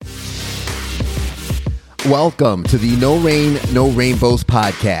Welcome to the No Rain, No Rainbows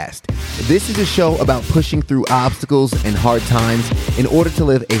podcast. This is a show about pushing through obstacles and hard times in order to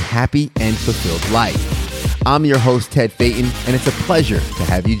live a happy and fulfilled life. I'm your host, Ted Phaeton, and it's a pleasure to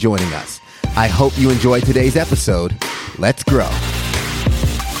have you joining us. I hope you enjoyed today's episode. Let's grow.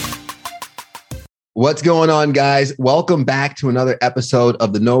 What's going on, guys? Welcome back to another episode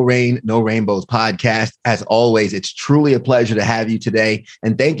of the No Rain, No Rainbows podcast. As always, it's truly a pleasure to have you today.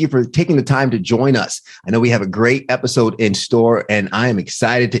 And thank you for taking the time to join us. I know we have a great episode in store, and I am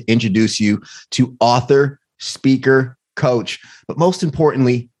excited to introduce you to author, speaker, coach, but most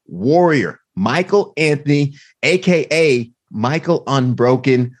importantly, warrior, Michael Anthony, aka Michael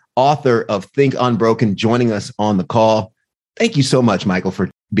Unbroken, author of Think Unbroken, joining us on the call. Thank you so much, Michael, for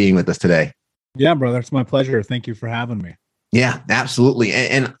being with us today. Yeah, brother. It's my pleasure. Thank you for having me. Yeah, absolutely.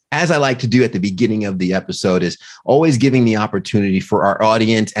 And as I like to do at the beginning of the episode is always giving the opportunity for our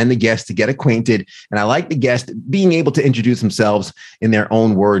audience and the guests to get acquainted. And I like the guest being able to introduce themselves in their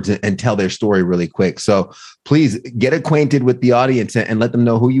own words and tell their story really quick. So please get acquainted with the audience and let them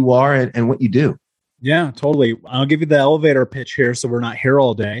know who you are and what you do. Yeah, totally. I'll give you the elevator pitch here so we're not here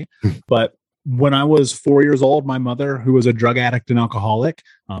all day. But when I was 4 years old, my mother, who was a drug addict and alcoholic,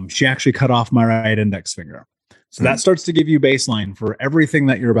 she actually cut off my right index finger. So that starts to give you baseline for everything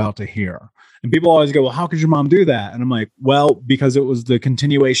that you're about to hear. And people always go, well, how could your mom do that? And I'm like, well, because it was the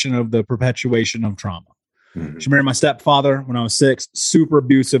continuation of the perpetuation of trauma. She married my stepfather when I was 6, super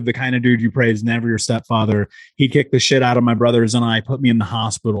abusive, the kind of dude you pray is never your stepfather. He kicked the shit out of my brothers and I, put me in the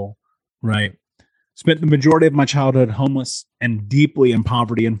hospital, right? Spent the majority of my childhood homeless and deeply in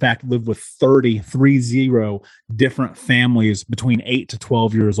poverty. In fact, lived with 30 different families between 8 to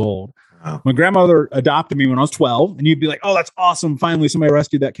 12 years old. Wow. My grandmother adopted me when I was 12, and you'd be like, oh, that's awesome. Finally, somebody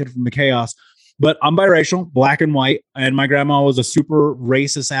rescued that kid from the chaos. But I'm biracial, black and white, and my grandma was a super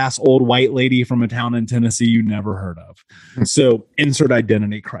racist ass old white lady from a town in Tennessee you never heard of. So insert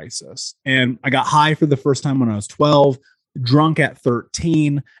identity crisis. And I got high for the first time when I was 12. Drunk at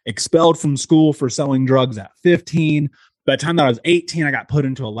 13, expelled from school for selling drugs at 15. By the time that I was 18, I got put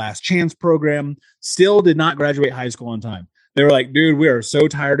into a last chance program. Still did not graduate high school on time. They were like, dude, we are so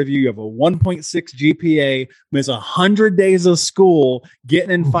tired of you. You have a 1.6 GPA, miss 100 days of school,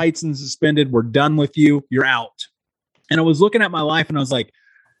 getting in fights and suspended. We're done with you. You're out. And I was looking at my life and I was like,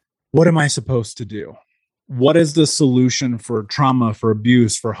 what am I supposed to do? What is the solution for trauma, for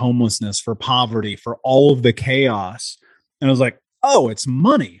abuse, for homelessness, for poverty, for all of the chaos? And I was like, oh, it's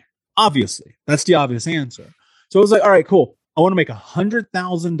money. Obviously, that's the obvious answer. So I was like, all right, cool. I want to make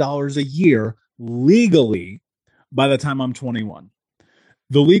 $100,000 a year legally by the time I'm 21.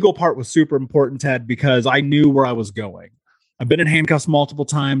 The legal part was super important, Ted, because I knew where I was going. I've been in handcuffs multiple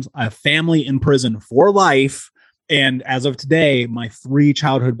times. I have family in prison for life. And as of today, my 3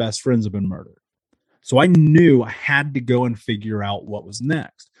 childhood best friends have been murdered. So I knew I had to go and figure out what was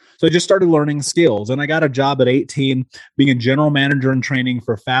next. So I just started learning skills, and I got a job at 18 being a general manager in training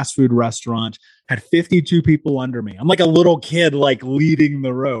for a fast food restaurant, had 52 people under me. I'm like a little kid, like leading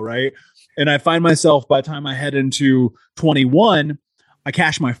the row, right? And I find myself by the time I head into 21, I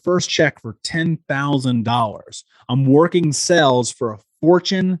cash my first check for $10,000. I'm working sales for a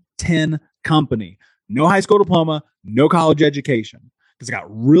Fortune 10 company. No high school diploma, no college education, because I got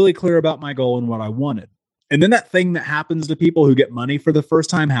really clear about my goal and what I wanted. And then that thing that happens to people who get money for the first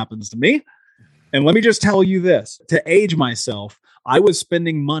time happens to me. And let me just tell you this, to age myself, I was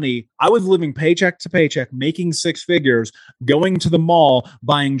spending money. I was living paycheck to paycheck, making 6 figures, going to the mall,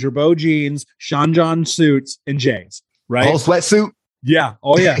 buying Girbaud jeans, Sean John suits, and J's, right? Whole sweatsuit. Yeah.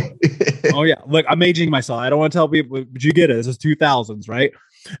 Oh, yeah. Oh, yeah. Look, I'm aging myself. I don't want to tell people, but you get it. This is 2000s, right?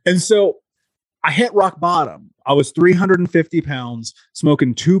 And so I hit rock bottom. I was 350 pounds,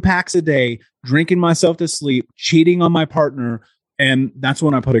 smoking 2 packs a day, drinking myself to sleep, cheating on my partner. And that's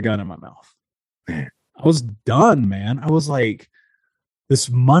when I put a gun in my mouth. I was done, man. I was like,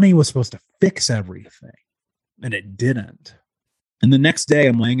 this money was supposed to fix everything. And it didn't. And the next day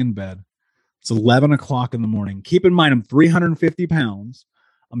I'm laying in bed. It's 11 o'clock in the morning. Keep in mind, I'm 350 pounds.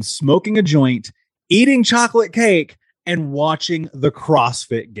 I'm smoking a joint, eating chocolate cake, and watching the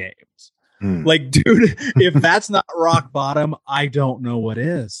CrossFit Games. Like, dude, if that's not rock bottom, I don't know what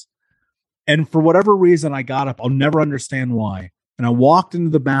is. And for whatever reason, I got up. I'll never understand why. And I walked into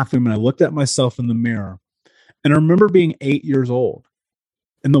the bathroom and I looked at myself in the mirror. And I remember being 8 years old.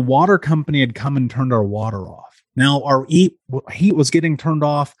 And the water company had come and turned our water off. Now, our heat was getting turned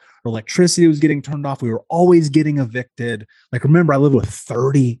off. Our electricity was getting turned off. We were always getting evicted. Like, remember, I lived with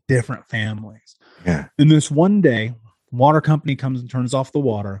 30 different families. Yeah. And this one day, water company comes and turns off the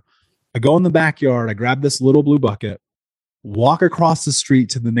water. I go in the backyard, I grab this little blue bucket, walk across the street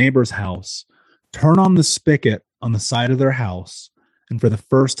to the neighbor's house, turn on the spigot on the side of their house. And for the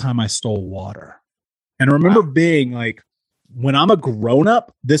first time, I stole water. And I remember being like, when I'm a grown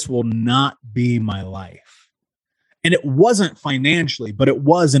up, this will not be my life. And it wasn't financially, but it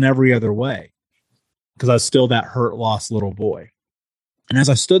was in every other way, because I was still that hurt, lost little boy. And as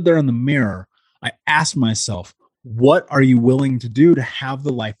I stood there in the mirror, I asked myself, what are you willing to do to have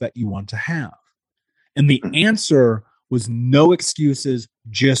the life that you want to have? And the answer was no excuses,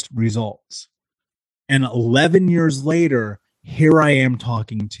 just results. And 11 years later, here I am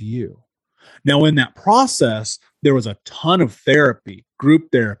talking to you. Now, in that process, there was a ton of therapy, group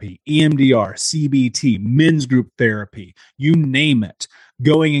therapy, EMDR, CBT, men's group therapy, you name it,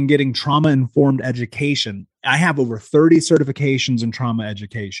 going and getting trauma-informed education. I have over 30 certifications in trauma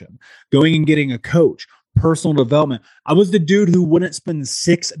education, going and getting a coach, personal development. I was the dude who wouldn't spend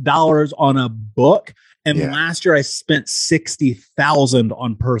 $6 on a book. And last year I spent $60,000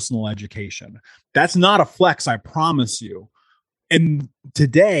 on personal education. That's not a flex, I promise you. And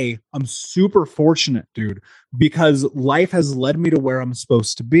today I'm super fortunate, dude, because life has led me to where I'm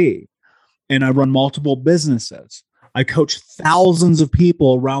supposed to be. And I run multiple businesses. I coach thousands of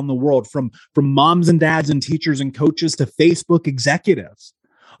people around the world, from moms and dads and teachers and coaches to Facebook executives.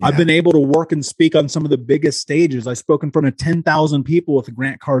 Yeah. I've been able to work and speak on some of the biggest stages. I spoke in front of 10,000 people with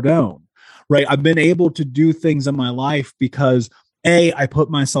Grant Cardone, right? I've been able to do things in my life because A, I put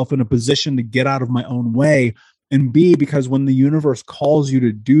myself in a position to get out of my own way, and B, because when the universe calls you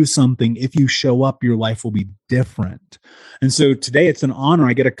to do something, if you show up, your life will be different. And so today it's an honor.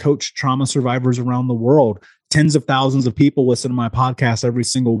 I get to coach trauma survivors around the world. Tens of thousands of people listen to my podcast every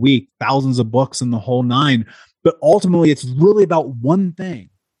single week, thousands of books in the whole nine. But ultimately, it's really about one thing.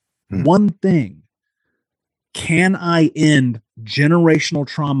 One thing. Can I end generational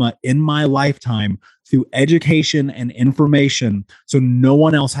trauma in my lifetime through education and information so no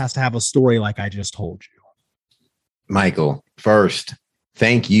one else has to have a story like I just told you? Michael, first,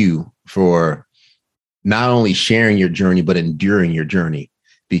 thank you for not only sharing your journey, but enduring your journey,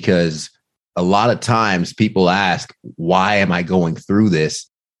 because a lot of times people ask, why am I going through this?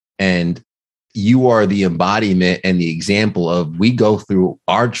 And you are the embodiment and the example of, we go through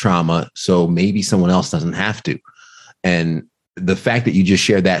our trauma so maybe someone else doesn't have to. And the fact that you just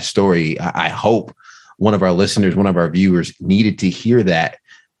shared that story, I hope one of our listeners, one of our viewers needed to hear that.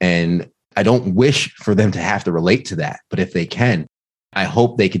 And I don't wish for them to have to relate to that, but if they can, I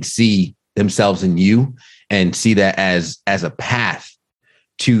hope they could see themselves in you and see that as a path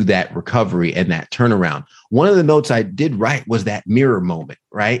to that recovery and that turnaround. One of the notes I did write was that mirror moment,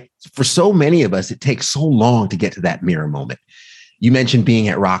 right? For so many of us, it takes so long to get to that mirror moment. You mentioned being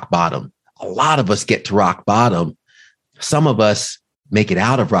at rock bottom. A lot of us get to rock bottom. Some of us make it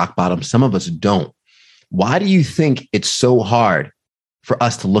out of rock bottom. Some of us don't. Why do you think it's so hard for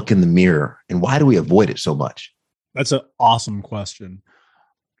us to look in the mirror, and why do we avoid it so much? That's an awesome question.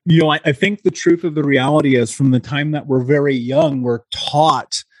 You know, I think the truth of the reality is, from the time that we're very young, we're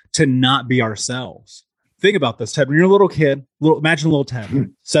taught to not be ourselves. Think about this, Ted. When you're a little kid, imagine little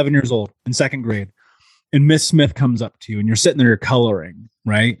Ted, 7 years old in second grade, and Miss Smith comes up to you and you're sitting there, you're coloring,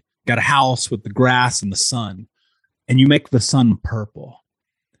 right? Got a house with the grass and the sun, and you make the sun purple.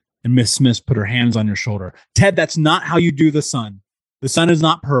 And Miss Smith put her hands on your shoulder. Ted, that's not how you do the sun. The sun is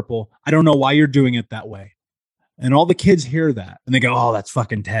not purple. I don't know why you're doing it that way. And all the kids hear that and they go, oh, that's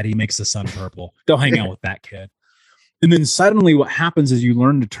fucking Ted. He makes the sun purple. Go hang out with that kid. And then suddenly what happens is you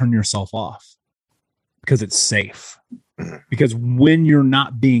learn to turn yourself off because it's safe. Because when you're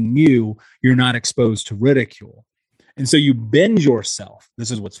not being you, you're not exposed to ridicule. And so you bend yourself. This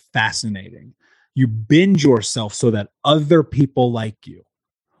is what's fascinating. You bend yourself so that other people like you,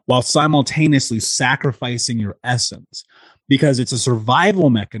 while simultaneously sacrificing your essence, because it's a survival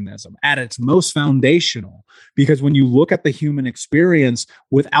mechanism at its most foundational. Because when you look at the human experience,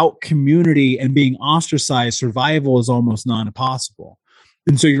 without community and being ostracized, survival is almost non-possible.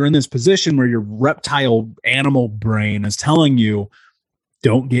 And so you're in this position where your reptile animal brain is telling you,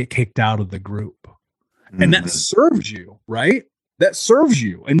 don't get kicked out of the group. And that serves you, right? That serves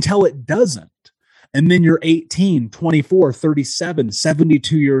you until it doesn't. And then you're 18, 24, 37,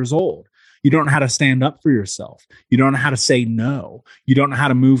 72 years old. You don't know how to stand up for yourself. You don't know how to say no. You don't know how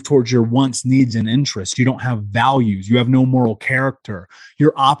to move towards your wants, needs, and interests. You don't have values. You have no moral character.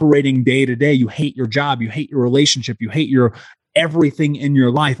 You're operating day to day. You hate your job. You hate your relationship. You hate your everything in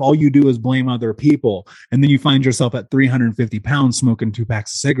your life. All you do is blame other people. And then you find yourself at 350 pounds smoking 2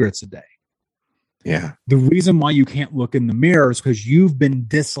 packs of cigarettes a day. Yeah. The reason why you can't look in the mirror is because you've been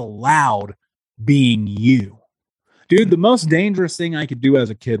disallowed being you. Dude, the most dangerous thing I could do as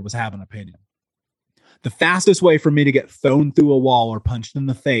a kid was have an opinion. The fastest way for me to get thrown through a wall or punched in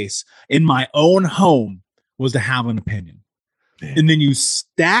the face in my own home was to have an opinion. Man. And then you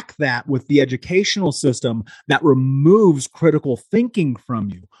stack that with the educational system that removes critical thinking from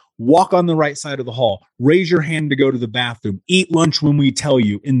you. Walk on the right side of the hall, raise your hand to go to the bathroom, eat lunch when we tell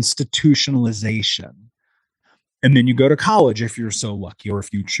you, institutionalization. And then you go to college if you're so lucky, or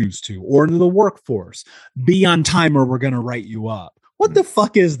if you choose to, or into the workforce. Be on time or we're going to write you up. What the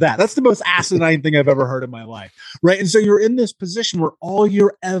fuck is that? That's the most asinine thing I've ever heard in my life, right? And so you're in this position where all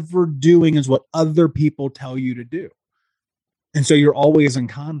you're ever doing is what other people tell you to do. And so you're always in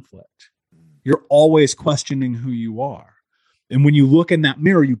conflict. You're always questioning who you are. And when you look in that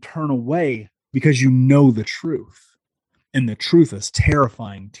mirror, you turn away because you know the truth. And the truth is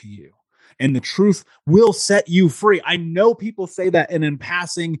terrifying to you. And the truth will set you free. I know people say that, and in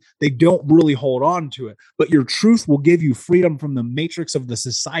passing, they don't really hold on to it. But your truth will give you freedom from the matrix of the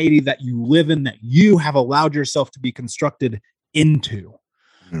society that you live in, that you have allowed yourself to be constructed into.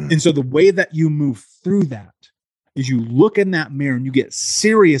 And so the way that you move through that is you look in that mirror and you get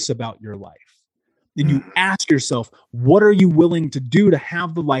serious about your life. And you ask yourself, what are you willing to do to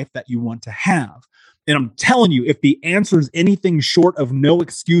have the life that you want to have? And I'm telling you, if the answer is anything short of no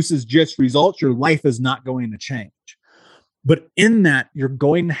excuses, just results, your life is not going to change. But in that, you're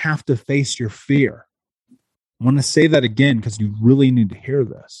going to have to face your fear. I want to say that again because you really need to hear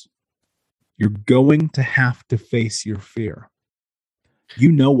this. You're going to have to face your fear.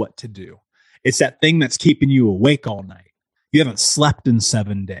 You know what to do. It's that thing that's keeping you awake all night. You haven't slept in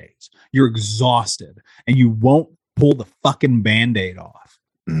 7 days. You're exhausted and you won't pull the fucking Band-Aid off.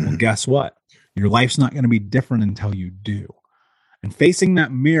 Well, guess what? Your life's not going to be different until you do. And facing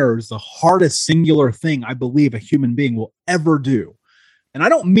that mirror is the hardest singular thing I believe a human being will ever do. And I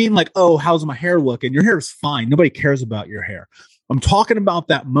don't mean like, oh, how's my hair looking? Your hair is fine. Nobody cares about your hair. I'm talking about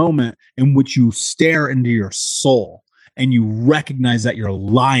that moment in which you stare into your soul and you recognize that you're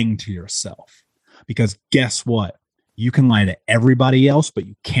lying to yourself. Because guess what? You can lie to everybody else, but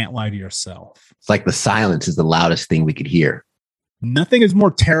you can't lie to yourself. It's like the silence is the loudest thing we could hear. Nothing is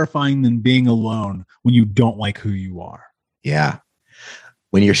more terrifying than being alone when you don't like who you are. Yeah.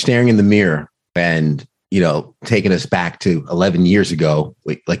 When you're staring in the mirror and, taking us back to 11 years ago,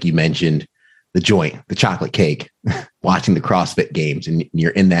 like you mentioned, the joint, the chocolate cake, watching the CrossFit games, and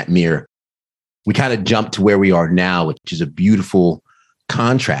you're in that mirror, we kind of jump to where we are now, which is a beautiful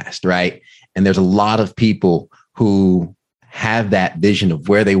contrast, right? And there's a lot of people who have that vision of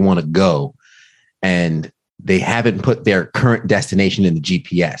where they want to go, and they haven't put their current destination in the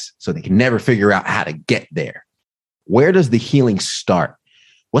GPS, so they can never figure out how to get there. Where does the healing start?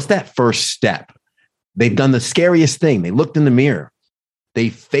 What's that first step? They've done the scariest thing. They looked in the mirror. They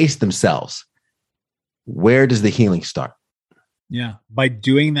faced themselves. Where does the healing start? Yeah, by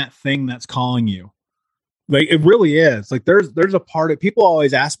doing that thing that's calling you. Like, it really is. Like, there's a part of people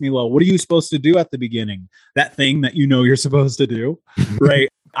always ask me, well, what are you supposed to do at the beginning? That thing that you're supposed to do, right?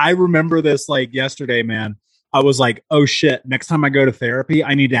 I remember this like yesterday, man. I was like, oh shit, next time I go to therapy,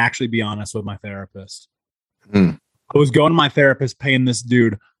 I need to actually be honest with my therapist. I was going to my therapist paying this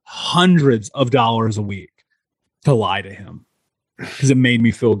dude hundreds of dollars a week to lie to him because it made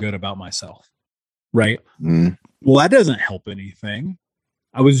me feel good about myself. Right. Well, that doesn't help anything.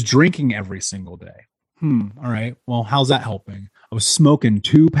 I was drinking every single day. All right. Well, how's that helping? I was smoking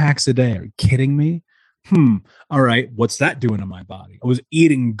 2 packs a day. Are you kidding me? All right. What's that doing to my body? I was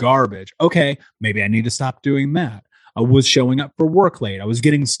eating garbage. Okay. Maybe I need to stop doing that. I was showing up for work late. I was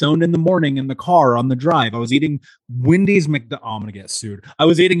getting stoned in the morning in the car on the drive. I was eating Wendy's I'm going to get sued. I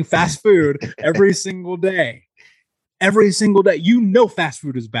was eating fast food every single day. Every single day. Fast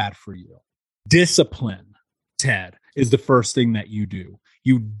food is bad for you. Discipline, Ted, is the first thing that you do.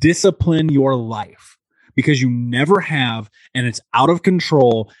 You discipline your life because you never have, and it's out of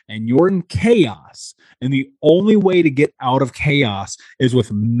control, and you're in chaos. And the only way to get out of chaos is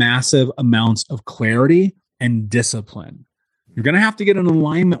with massive amounts of clarity and discipline. You're going to have to get in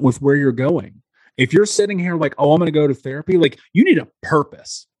alignment with where you're going. If you're sitting here like, oh, I'm going to go to therapy, like, you need a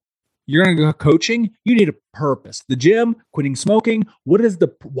purpose. You're going to go coaching, you need a purpose. The gym, quitting smoking,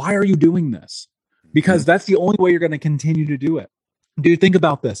 why are you doing this? Because that's the only way you're going to continue to do it. Dude, think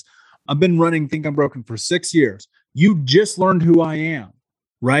about this. I've been running Think Unbroken for 6 years. You just learned who I am,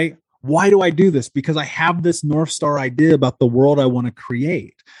 right? Why do I do this? Because I have this North Star idea about the world I want to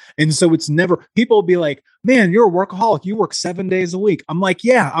create. And so it's never, people will be like, man, you're a workaholic. You work 7 days a week. I'm like,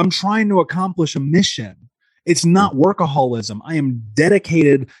 yeah, I'm trying to accomplish a mission. It's not workaholism. I am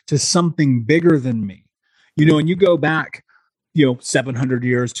dedicated to something bigger than me. And you go back, 700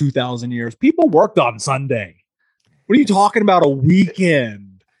 years, 2,000 years, people worked on Sunday. What are you talking about? A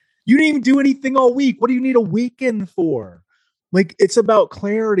weekend? You didn't even do anything all week. What do you need a weekend for? Like, it's about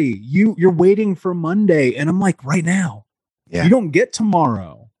clarity. You're waiting for Monday. And I'm like, right now, you don't get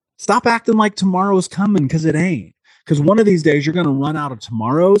tomorrow. Stop acting like tomorrow's coming, because it ain't. Because one of these days you're going to run out of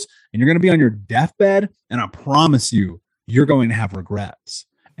tomorrows and you're going to be on your deathbed. And I promise you, you're going to have regrets.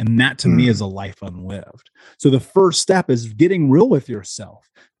 And that to me is a life unlived. So the first step is getting real with yourself,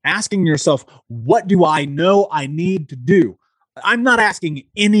 asking yourself, what do I know I need to do? I'm not asking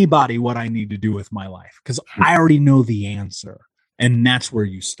anybody what I need to do with my life, because I already know the answer. And that's where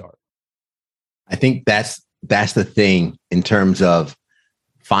you start. I think that's the thing in terms of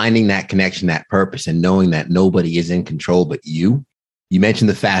finding that connection, that purpose, and knowing that nobody is in control but you. You mentioned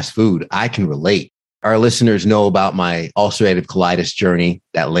the fast food. I can relate. Our listeners know about my ulcerative colitis journey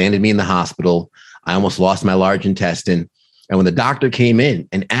that landed me in the hospital. I almost lost my large intestine. And when the doctor came in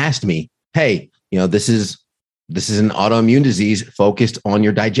and asked me, hey, this is an autoimmune disease focused on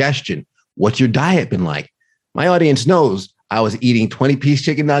your digestion. What's your diet been like? My audience knows I was eating 20-piece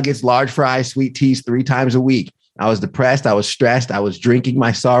chicken nuggets, large fries, sweet teas 3 times a week. I was depressed. I was stressed. I was drinking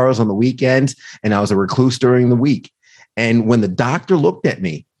my sorrows on the weekends, and I was a recluse during the week. And when the doctor looked at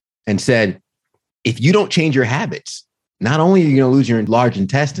me and said, if you don't change your habits, not only are you going to lose your large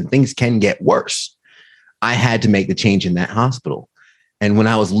intestine, things can get worse. I had to make the change in that hospital. And when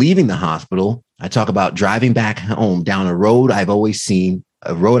I was leaving the hospital, I talk about driving back home down a road I've always seen,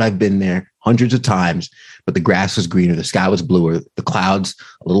 a road I've been there hundreds of times, but the grass was greener, the sky was bluer, the clouds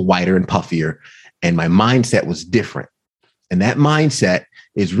a little whiter and puffier, and my mindset was different. And that mindset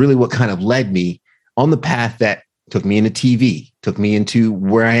is really what kind of led me on the path that took me into TV, took me into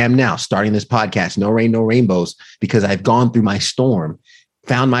where I am now, starting this podcast, No Rain, No Rainbows, because I've gone through my storm,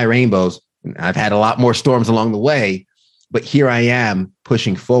 found my rainbows. I've had a lot more storms along the way, but here I am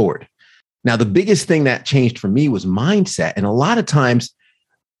pushing forward. Now, the biggest thing that changed for me was mindset. And a lot of times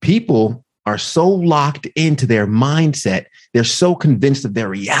people are so locked into their mindset, they're so convinced of their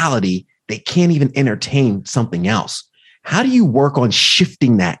reality, they can't even entertain something else. How do you work on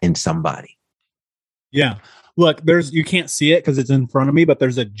shifting that in somebody? Yeah. Look, you can't see it because it's in front of me, but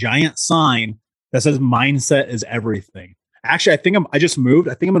there's a giant sign that says mindset is everything. Actually, I just moved.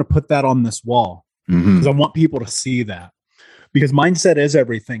 I think I'm going to put that on this wall because I want people to see that, because mindset is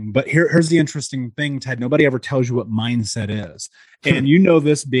everything. But here's the interesting thing, Ted. Nobody ever tells you what mindset is. And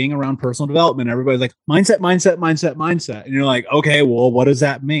this being around personal development, everybody's like, mindset, mindset, mindset, mindset. And you're like, okay, well, what does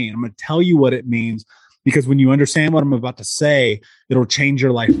that mean? I'm going to tell you what it means, because when you understand what I'm about to say, it'll change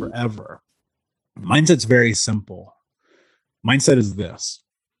your life forever. Mindset's very simple. Mindset is this: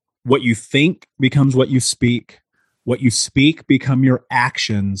 what you think becomes what you speak. What you speak become your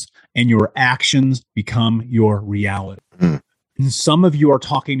actions, and your actions become your reality. And some of you are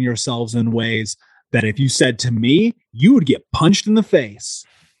talking to yourselves in ways that if you said to me, you would get punched in the face,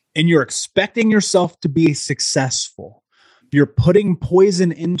 and you're expecting yourself to be successful. You're putting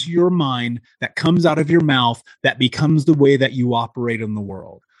poison into your mind that comes out of your mouth that becomes the way that you operate in the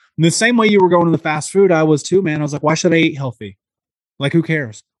world. In the same way you were going to the fast food, I was too, man. I was like, why should I eat healthy? Like, who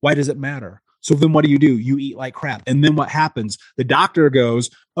cares? Why does it matter? So then what do? You eat like crap. And then what happens? The doctor goes,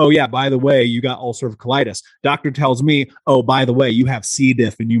 oh yeah, by the way, you got ulcerative colitis. Doctor tells me, oh, by the way, you have C.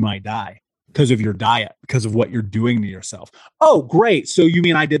 diff and you might die because of your diet, because of what you're doing to yourself. Oh, great. So you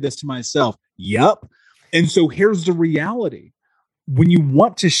mean I did this to myself? Yep. And so here's the reality. When you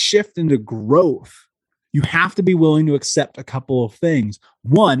want to shift into growth, you have to be willing to accept a couple of things.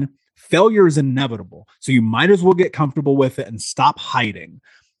 One, failure is inevitable. So you might as well get comfortable with it and stop hiding.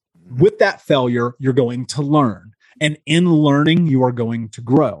 With that failure, you're going to learn. And in learning, you are going to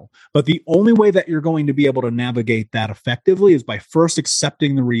grow. But the only way that you're going to be able to navigate that effectively is by first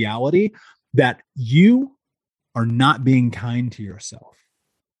accepting the reality that you are not being kind to yourself.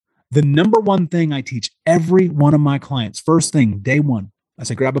 The number one thing I teach every one of my clients, first thing, day one, I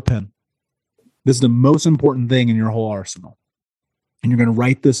say, grab a pen. This is the most important thing in your whole arsenal. And you're going to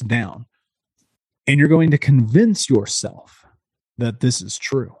write this down. And you're going to convince yourself that this is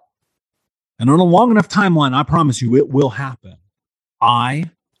true. And on a long enough timeline, I promise you it will happen. I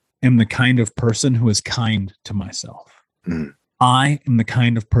am the kind of person who is kind to myself. I am the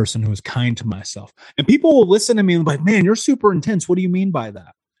kind of person who is kind to myself. And people will listen to me and be like, man, you're super intense. What do you mean by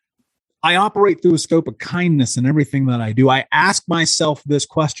that? I operate through a scope of kindness in everything that I do. I ask myself this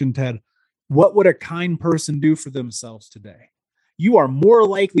question, Ted: what would a kind person do for themselves today? You are more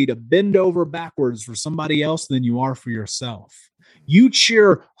likely to bend over backwards for somebody else than you are for yourself. You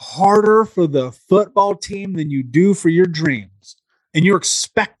cheer harder for the football team than you do for your dreams. And you're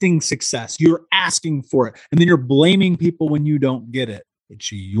expecting success. You're asking for it. And then you're blaming people when you don't get it.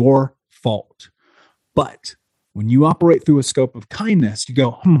 It's your fault. But When you operate through a scope of kindness, you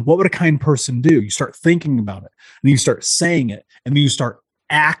go, what would a kind person do? You start thinking about it, and you start saying it, and then you start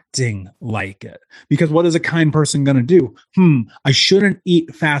acting like it. Because what is a kind person going to do? I shouldn't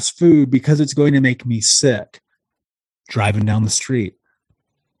eat fast food because it's going to make me sick. Driving down the street.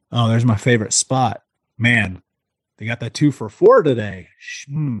 Oh, there's my favorite spot. Man, they got that 2 for $4 today.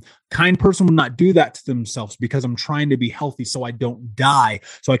 Kind person would not do that to themselves because I'm trying to be healthy so I don't die,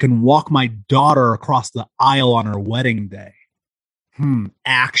 so I can walk my daughter across the aisle on her wedding day.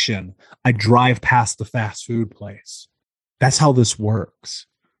 Action. I drive past the fast food place. That's how this works.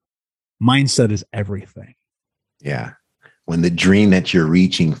 Mindset is everything. Yeah. When the dream that you're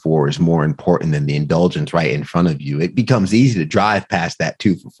reaching for is more important than the indulgence right in front of you, it becomes easy to drive past that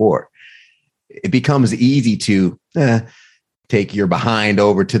 2 for $4. It becomes easy to take your behind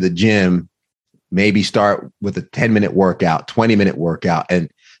over to the gym, maybe start with a 10-minute workout, 20-minute workout, and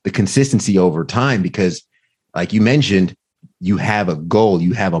the consistency over time, because like you mentioned, you have a goal,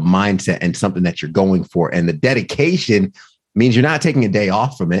 you have a mindset and something that you're going for. And the dedication means you're not taking a day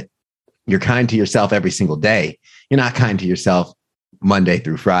off from it. You're kind to yourself every single day. You're not kind to yourself Monday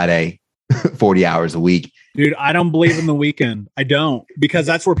through Friday, 40 hours a week. Dude, I don't believe in the weekend. I don't, because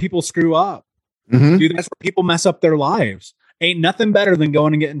that's where people screw up. Dude, that's where people mess up their lives. Ain't nothing better than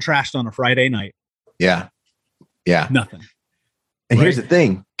going and getting trashed on a Friday night. Yeah. Nothing. And here's the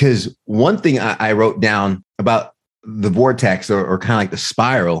thing, because one thing I wrote down about the vortex or kind of like the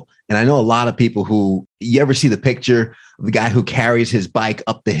spiral. And I know a lot of people who, you ever see the picture of the guy who carries his bike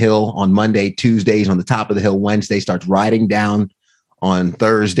up the hill on Monday, Tuesdays on the top of the hill, Wednesday, starts riding down on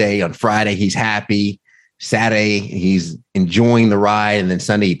Thursday, on Friday, he's happy. Saturday, he's enjoying the ride. And then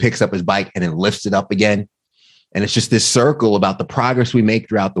Sunday, he picks up his bike and then lifts it up again. And it's just this circle about the progress we make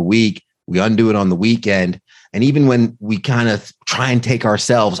throughout the week. We undo it on the weekend. And even when we kind of try and take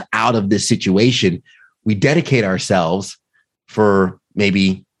ourselves out of this situation, we dedicate ourselves for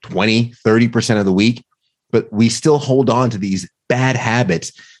maybe 20, 30% of the week, but we still hold on to these bad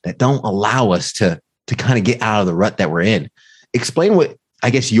habits that don't allow us to kind of get out of the rut that we're in. Explain what, I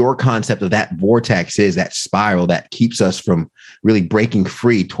guess, your concept of that vortex is, that spiral that keeps us from really breaking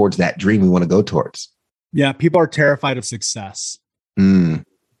free towards that dream we want to go towards. Yeah, people are terrified of success.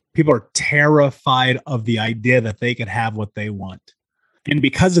 People are terrified of the idea that they could have what they want. And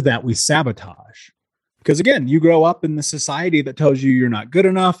because of that, we sabotage. Because again, you grow up in the society that tells you you're not good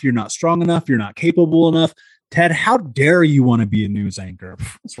enough, you're not strong enough, you're not capable enough. Ted, how dare you want to be a news anchor?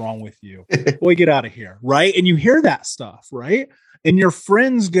 What's wrong with you? Boy, get out of here, right? And you hear that stuff, right? And your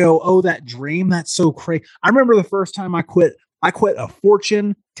friends go, oh, that dream, that's so crazy. I remember the first time I quit a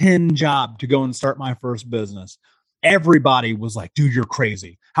Fortune 10 job to go and start my first business. Everybody was like, dude, you're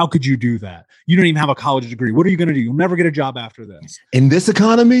crazy. How could you do that? You don't even have a college degree. What are you going to do? You'll never get a job after this. In this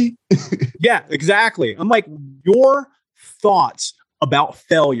economy? Yeah, exactly. I'm like, your thoughts about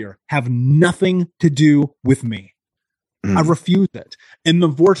failure have nothing to do with me. I refuse it. And the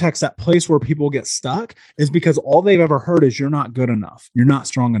vortex, that place where people get stuck, is because all they've ever heard is you're not good enough. You're not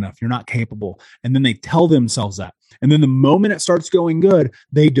strong enough. You're not capable. And then they tell themselves that. And then the moment it starts going good,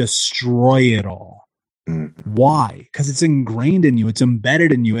 they destroy it all. Why? Because it's ingrained in you. It's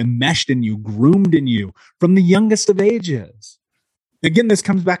embedded in you, enmeshed in you, groomed in you from the youngest of ages. Again, this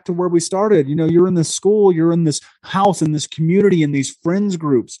comes back to where we started. You know, you're in this school, you're in this house, in this community, in these friends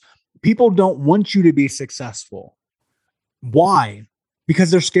groups. People don't want you to be successful. Why? Because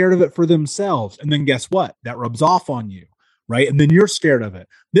they're scared of it for themselves. And then guess what? That rubs off on you, right? And then you're scared of it.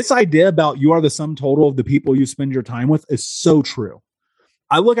 This idea about you are the sum total of the people you spend your time with is so true.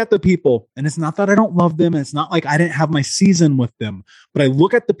 I look at the people, and it's not that I don't love them. And it's not like I didn't have my season with them, but I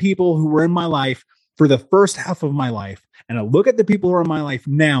look at the people who were in my life for the first half of my life. And I look at the people who are in my life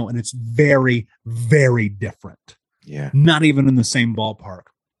now, and it's very, very different. Yeah. Not even in the same ballpark.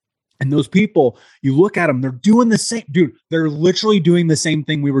 And those people, you look at them, they're doing the same, dude, they're literally doing the same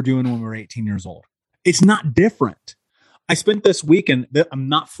thing we were doing when we were 18 years old. It's not different. I spent this weekend, I'm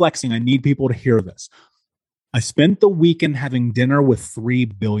not flexing, I need people to hear this. I spent the weekend having dinner with 3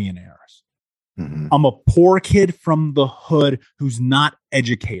 billionaires. I'm a poor kid from the hood who's not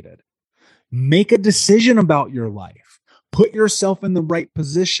educated. Make a decision about your life. Put yourself in the right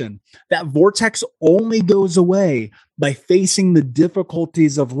position. That vortex only goes away by facing the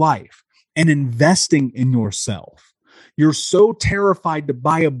difficulties of life and investing in yourself. You're so terrified to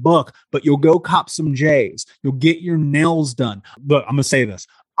buy a book, but you'll go cop some J's. You'll get your nails done. Look, I'm going to say this.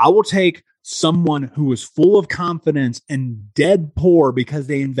 I will take someone who is full of confidence and dead poor because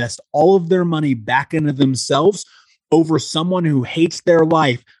they invest all of their money back into themselves over someone who hates their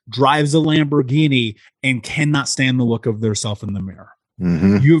life, drives a Lamborghini, and cannot stand the look of theirself in the mirror.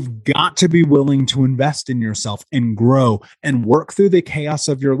 You've got to be willing to invest in yourself and grow and work through the chaos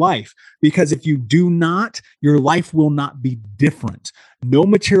of your life. Because if you do not, your life will not be different. No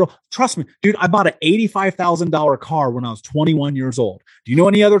material. Trust me, dude, I bought an $85,000 car when I was 21 years old. Do you know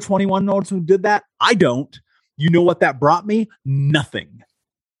any other 21-year-olds who did that? I don't. You know what that brought me? Nothing.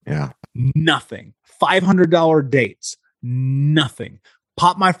 Yeah. Nothing. $500 dates. Nothing.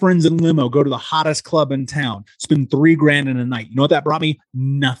 Pop my friends in limo, go to the hottest club in town, spend $3,000 in a night. You know what that brought me?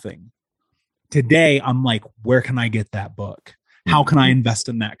 Nothing. Today, I'm like, where can I get that book? How can I invest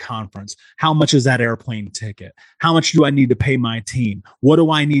in that conference? How much is that airplane ticket? How much do I need to pay my team? What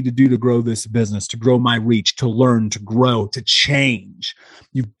do I need to do to grow this business, to grow my reach, to learn, to grow, to change?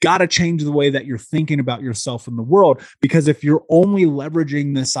 You've got to change the way that you're thinking about yourself in the world, because if you're only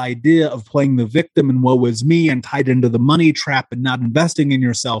leveraging this idea of playing the victim and woe is me and tied into the money trap and not investing in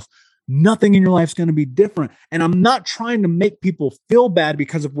yourself, nothing in your life is going to be different. And I'm not trying to make people feel bad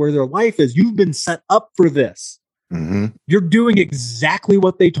because of where their life is. You've been set up for this. You're doing exactly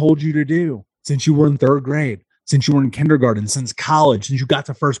what they told you to do since you were in third grade, since you were in kindergarten, since college, since you got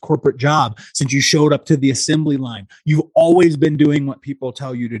the first corporate job, since you showed up to the assembly line. You've always been doing what people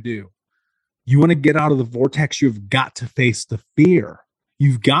tell you to do. You want to get out of the vortex, you've got to face the fear.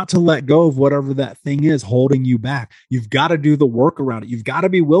 You've got to let go of whatever that thing is holding you back. You've got to do the work around it. You've got to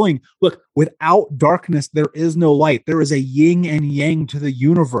be willing. Look, without darkness, there is no light. There is a yin and yang to the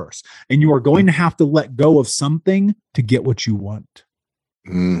universe. And you are going to have to let go of something to get what you want.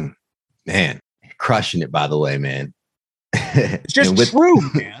 Man, crushing it, by the way, man. It's just true,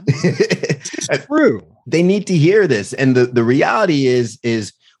 man. It's just true. They need to hear this. And the reality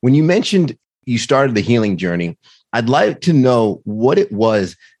is when you mentioned you started the healing journey, I'd like to know what it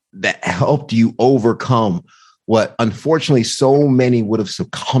was that helped you overcome what unfortunately so many would have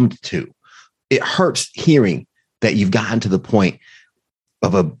succumbed to. It hurts hearing that you've gotten to the point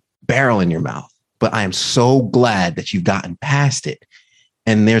of a barrel in your mouth, but I am so glad that you've gotten past it.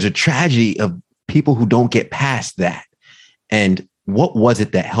 And there's a tragedy of people who don't get past that. And what was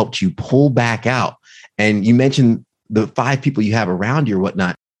it that helped you pull back out? And you mentioned the 5 people you have around you or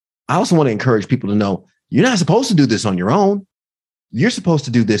whatnot. I also want to encourage people to know you're not supposed to do this on your own. You're supposed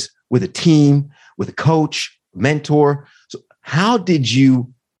to do this with a team, with a coach, mentor. So how did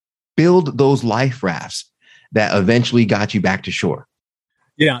you build those life rafts that eventually got you back to shore?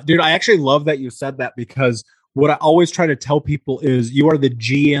 Yeah, dude, I actually love that you said that, because what I always try to tell people is you are the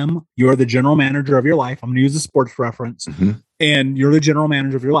GM, you are the general manager of your life. I'm going to use a sports reference, and you're the general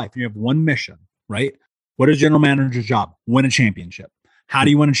manager of your life. You have one mission, right? What is general manager's job? Win a championship. How do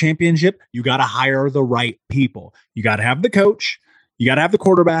you win a championship? You got to hire the right people. You got to have the coach. You got to have the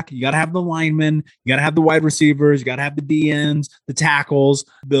quarterback. You got to have the linemen. You got to have the wide receivers. You got to have the DNs, the tackles,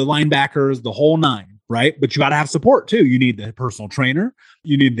 the linebackers, the whole nine, right? But you got to have support too. You need the personal trainer.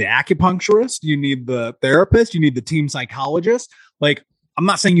 You need the acupuncturist. You need the therapist. You need the team psychologist. Like, I'm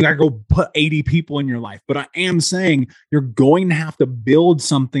not saying you got to go put 80 people in your life, but I am saying you're going to have to build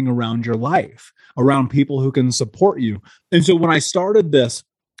something around your life, around people who can support you. And so when I started this,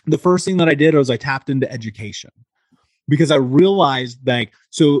 the first thing that I did was I tapped into education, because I realized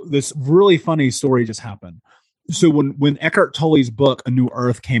so this really funny story just happened. So when Eckhart Tolle's book, A New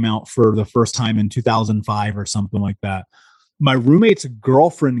Earth, came out for the first time in 2005 or something like that, my roommate's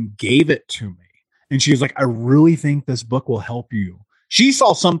girlfriend gave it to me. And she was like, I really think this book will help you. She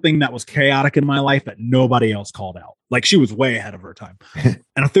saw something that was chaotic in my life that nobody else called out. Like, she was way ahead of her time. And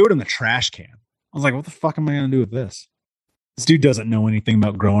I threw it in the trash can. I was like, what the fuck am I going to do with this? This dude doesn't know anything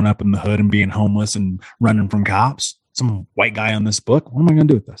about growing up in the hood and being homeless and running from cops. Some white guy on this book. What am I going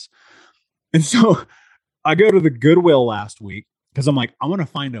to do with this? And so I go to the Goodwill last week because I'm like, I want to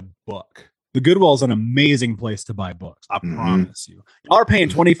find a book. The Goodwill is an amazing place to buy books. I promise you. Y'all are paying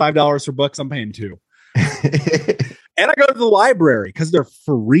 $25 for books. I'm paying $2. And I go to the library because they're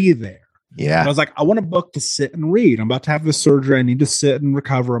free there. Yeah. And I was like, I want a book to sit and read. I'm about to have this surgery. I need to sit and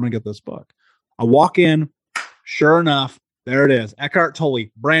recover. I'm going to get this book. I walk in. Sure enough, there it is. Eckhart Tolle,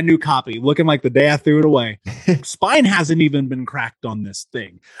 brand new copy, looking like the day I threw it away. Spine hasn't even been cracked on this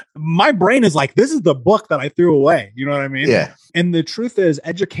thing. My brain is like, this is the book that I threw away. You know what I mean? Yeah. And the truth is,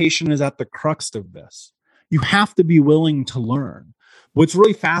 education is at the crux of this. You have to be willing to learn. What's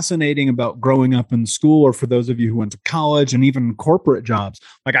really fascinating about growing up in school, or for those of you who went to college and even corporate jobs,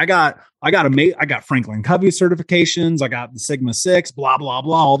 like I got Franklin Covey certifications, I got the Sigma 6, blah, blah,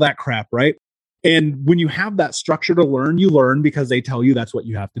 blah, all that crap, right? And when you have that structure to learn, you learn because they tell you that's what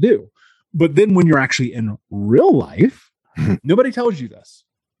you have to do. But then when you're actually in real life, nobody tells you this.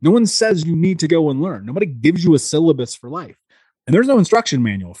 No one says you need to go and learn. Nobody gives you a syllabus for life. And there's no instruction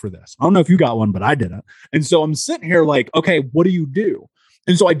manual for this. I don't know if you got one, but I didn't. And so I'm sitting here like, okay, what do you do?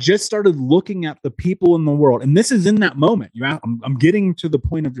 And so I just started looking at the people in the world. And this is in that moment. I'm getting to the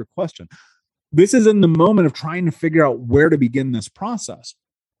point of your question. This is in the moment of trying to figure out where to begin this process.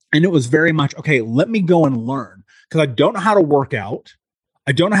 And it was very much, okay, let me go and learn, because I don't know how to work out.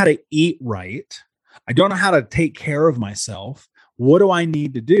 I don't know how to eat right. I don't know how to take care of myself. What do I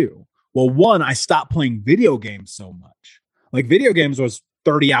need to do? Well, one, I stopped playing video games so much. Like, video games was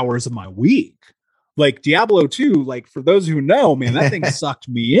 30 hours of my week. Like Diablo 2, like, for those who know, man, that thing sucked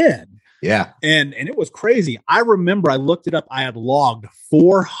me in. Yeah. And it was crazy. I remember I looked it up. I had logged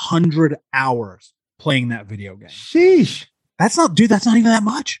 400 hours playing that video game. Sheesh. That's not even that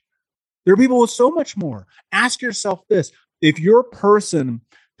much. There are people with so much more. Ask yourself this. If you're a person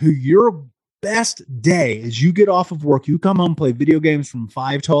who your best day is you get off of work, you come home, play video games from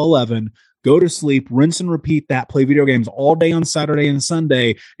 5 to 11, go to sleep, rinse and repeat that, play video games all day on Saturday and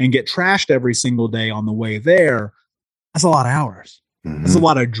Sunday, and get trashed every single day on the way there, that's a lot of hours. Mm-hmm. That's a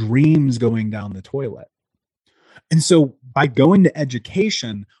lot of dreams going down the toilet. And so by going to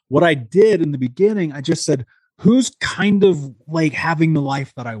education, what I did in the beginning, I just said, who's kind of like having the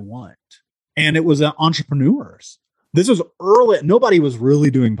life that I want? And it was entrepreneurs. This was early. Nobody was really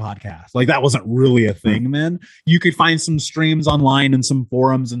doing podcasts. Like, that wasn't really a thing then. You could find some streams online and some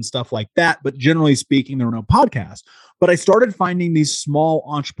forums and stuff like that. But generally speaking, there were no podcasts. But I started finding these small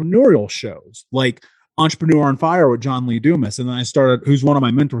entrepreneurial shows like Entrepreneur on Fire with John Lee Dumas. And then I started, who's one of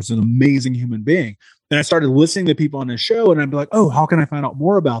my mentors, an amazing human being. And I started listening to people on his show, and I'd be like, oh, how can I find out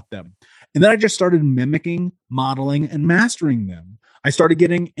more about them? And then I just started mimicking, modeling, and mastering them. I started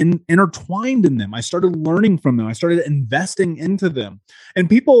getting intertwined in them. I started learning from them. I started investing into them. And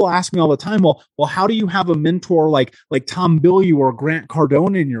people will ask me all the time, well, how do you have a mentor like Tom Bilyeu or Grant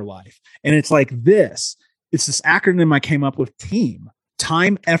Cardone in your life? And it's like this. It's this acronym I came up with: TEAM.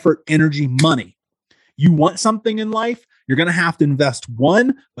 Time, effort, energy, money. You want something in life, you're going to have to invest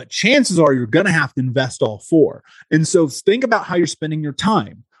one, but chances are you're going to have to invest all four. And so think about how you're spending your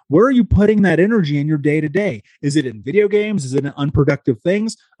time. Where are you putting that energy in your day-to-day? Is it in video games? Is it in unproductive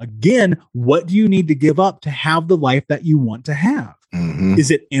things? Again, what do you need to give up to have the life that you want to have? Mm-hmm.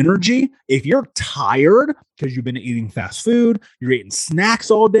 Is it energy? If you're tired because you've been eating fast food, you're eating snacks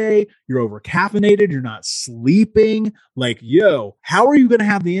all day, you're over caffeinated, you're not sleeping, like, yo, how are you going to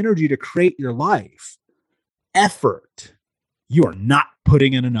have the energy to create your life? Effort. You are not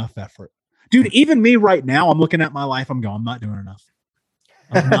putting in enough effort. Dude, even me right now, I'm looking at my life, I'm going, I'm not doing enough.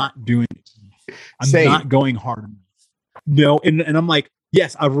 I'm not doing it. I'm not going hard enough. No, and I'm like,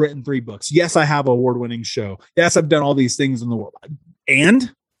 yes, I've written 3 books. Yes, I have an award-winning show. Yes, I've done all these things in the world.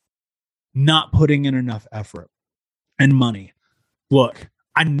 And not putting in enough effort and money. Look,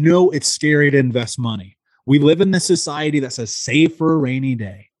 I know it's scary to invest money. We live in this society that says save for a rainy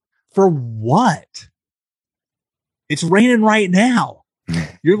day. For what? It's raining right now.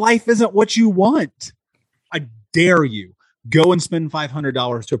 Your life isn't what you want. I dare you. Go and spend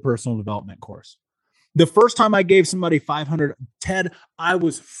 $500 to a personal development course. The first time I gave somebody $500, Ted, I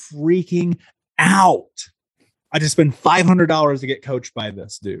was freaking out. I just spent $500 to get coached by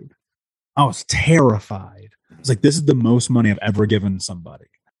this dude. I was terrified. I was like, this is the most money I've ever given somebody.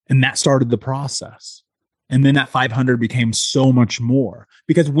 And that started the process. And then that 500 became so much more.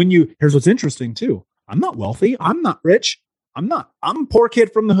 Because here's what's interesting too. I'm not wealthy. I'm not rich. I'm a poor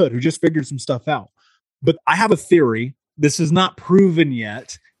kid from the hood who just figured some stuff out. But I have a theory. This is not proven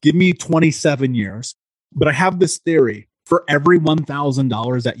yet. Give me 27 years. But I have this theory. For every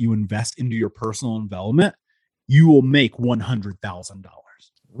 $1,000 that you invest into your personal development, you will make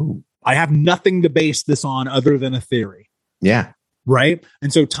 $100,000. I have nothing to base this on other than a theory. Yeah. Right?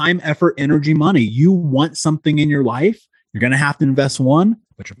 And so time, effort, energy, money. You want something in your life, you're going to have to invest one,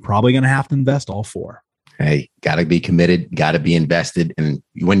 but you're probably going to have to invest all 4. Hey, got to be committed, got to be invested. And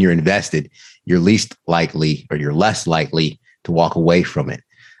when you're invested, you're least likely or you're less likely to walk away from it.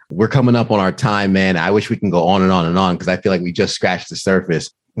 We're coming up on our time, man. I wish we can go on and on and on because I feel like we just scratched the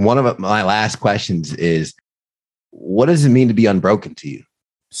surface. One of my last questions is, what does it mean to be unbroken to you?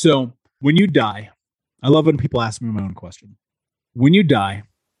 So when you die, I love when people ask me my own question. When you die,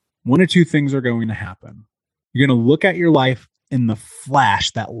 1 or 2 things are going to happen. You're going to look at your life in the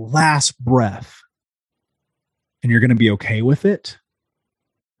flash, that last breath, and you're going to be okay with it,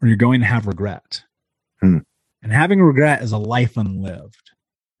 or you're going to have regret. And having regret is a life unlived.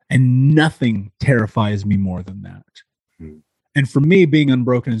 And nothing terrifies me more than that. And for me, being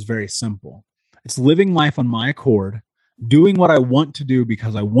unbroken is very simple. It's living life on my accord, doing what I want to do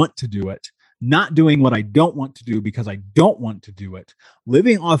because I want to do it, not doing what I don't want to do because I don't want to do it,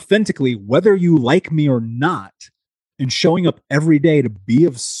 living authentically, whether you like me or not, and showing up every day to be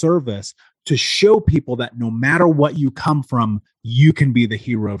of service to show people that no matter what you come from, you can be the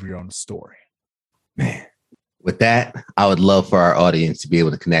hero of your own story. Man, with that, I would love for our audience to be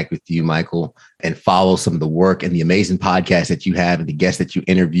able to connect with you, Michael, and follow some of the work and the amazing podcasts that you have and the guests that you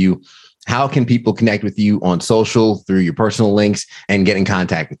interview. How can people connect with you on social, through your personal links, and get in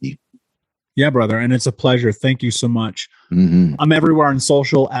contact with you? Yeah, brother. And it's a pleasure. Thank you so much. Mm-hmm. I'm everywhere on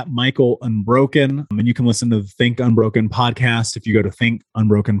social at Michael Unbroken. And you can listen to the Think Unbroken podcast if you go to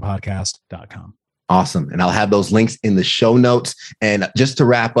thinkunbrokenpodcast.com. Awesome. And I'll have those links in the show notes. And just to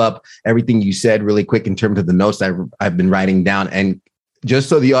wrap up everything you said really quick in terms of the notes I've been writing down, and just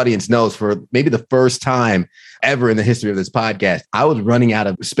so the audience knows, for maybe the first time ever in the history of this podcast, I was running out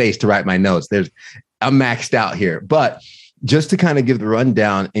of space to write my notes. I'm maxed out here, but just to kind of give the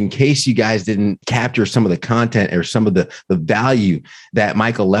rundown in case you guys didn't capture some of the content or some of the value that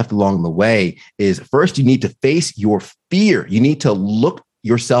Michael left along the way, is first, you need to face your fear. You need to look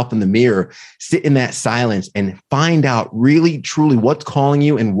yourself in the mirror, sit in that silence, and find out really, truly what's calling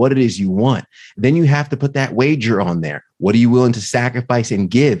you and what it is you want. Then you have to put that wager on there. What are you willing to sacrifice and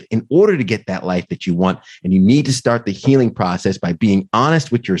give in order to get that life that you want? And you need to start the healing process by being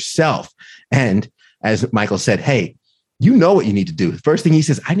honest with yourself. And as Michael said, hey, you know what you need to do. First thing he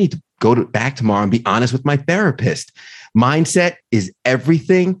says, I need to go back tomorrow and be honest with my therapist. Mindset is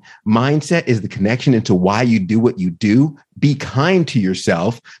everything. Mindset is the connection into why you do what you do. Be kind to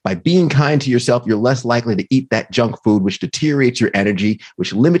yourself. By being kind to yourself, you're less likely to eat that junk food, which deteriorates your energy,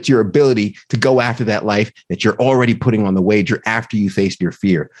 which limits your ability to go after that life that you're already putting on the wager after you faced your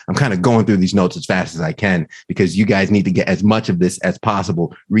fear. I'm kind of going through these notes as fast as I can because you guys need to get as much of this as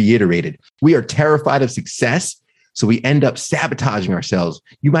possible reiterated. We are terrified of success, so we end up sabotaging ourselves.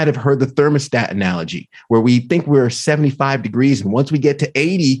 You might have heard the thermostat analogy where we think we're 75 degrees. And once we get to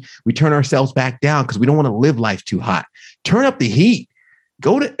 80, we turn ourselves back down because we don't want to live life too hot. Turn up the heat.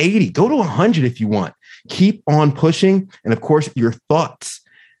 Go to 80, go to 100 if you want. Keep on pushing. And of course, your thoughts.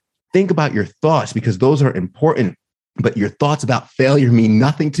 Think about your thoughts because those are important. But your thoughts about failure mean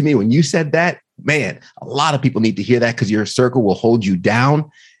nothing to me. When you said that, man, a lot of people need to hear that because your circle will hold you down.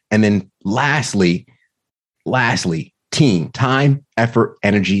 And then lastly, team, time, effort,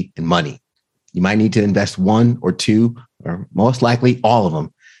 energy, and money. You might need to invest one or two, or most likely all of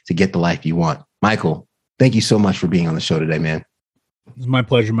them to get the life you want. Michael, thank you so much for being on the show today, man. It's my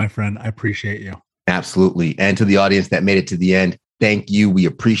pleasure, my friend. I appreciate you. Absolutely. And to the audience that made it to the end, thank you. We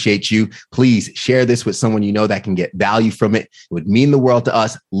appreciate you. Please share this with someone you know that can get value from it. It would mean the world to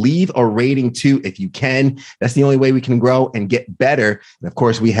us. Leave a rating too if you can. That's the only way we can grow and get better. And of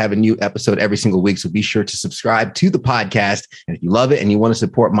course, we have a new episode every single week. So be sure to subscribe to the podcast. And if you love it and you want to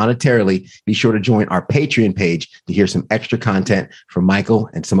support monetarily, be sure to join our Patreon page to hear some extra content from Michael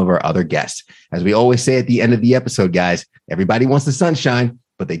and some of our other guests. As we always say at the end of the episode, guys, everybody wants the sunshine,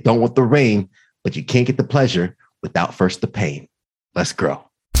 but they don't want the rain. But you can't get the pleasure without first the pain. Let's grow.